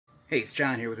Hey, it's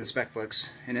John here with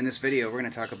InspectFlix, and in this video we're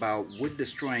going to talk about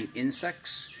wood-destroying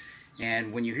insects.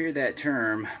 And when you hear that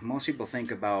term, most people think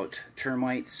about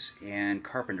termites and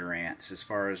carpenter ants as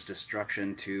far as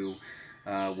destruction to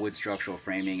wood structural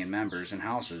framing and members in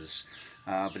houses.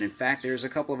 But in fact, there's a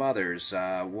couple of others.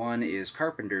 One is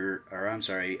powder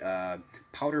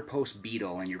post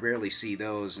beetle, and you rarely see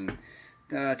those, and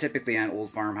typically on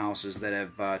old farmhouses that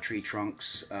have tree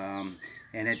trunks.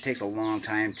 And it takes a long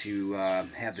time to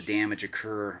have the damage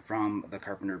occur from the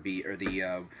Carpenter Bee or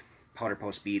the powder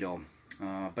post beetle.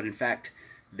 But in fact,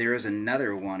 there is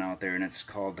another one out there, and it's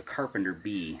called the Carpenter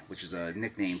Bee, which is a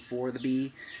nickname for the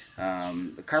bee.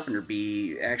 The Carpenter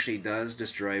Bee actually does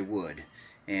destroy wood,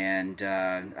 and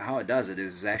how it does it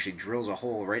is actually drills a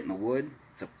hole right in the wood.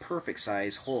 It's a perfect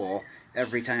size hole.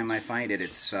 Every time I find it,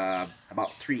 it's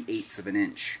about 3/8 of an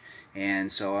inch.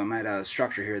 And so I'm at a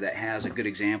structure here that has a good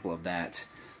example of that.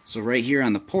 So right here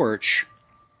on the porch,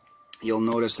 you'll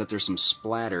notice that there's some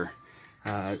splatter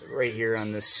right here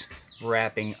on this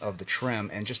wrapping of the trim,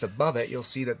 and just above it you'll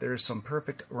see that there's some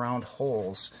perfect round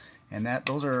holes, and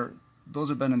those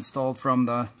have been installed from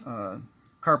the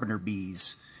Carpenter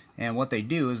Bees. And what they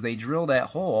do is they drill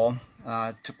that hole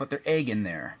to put their egg in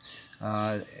there.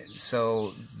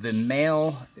 So the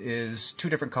male is two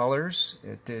different colors.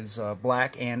 It is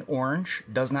black and orange.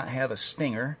 Does not have a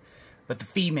stinger, but the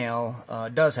female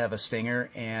does have a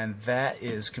stinger, and that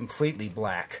is completely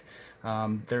black.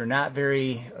 They're not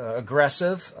very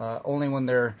aggressive. Only when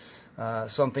they're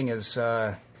something is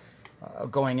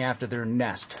going after their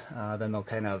nest, then they'll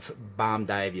kind of bomb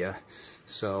dive you.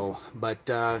 So, but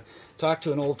talk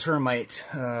to an old termite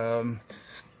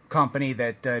company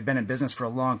that had been in business for a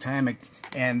long time,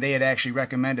 and they had actually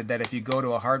recommended that if you go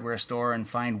to a hardware store and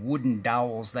find wooden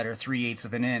dowels that are 3/8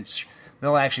 of an inch,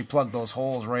 they'll actually plug those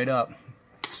holes right up.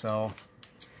 So,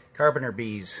 Carpenter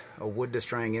Bees, a wood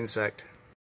destroying insect.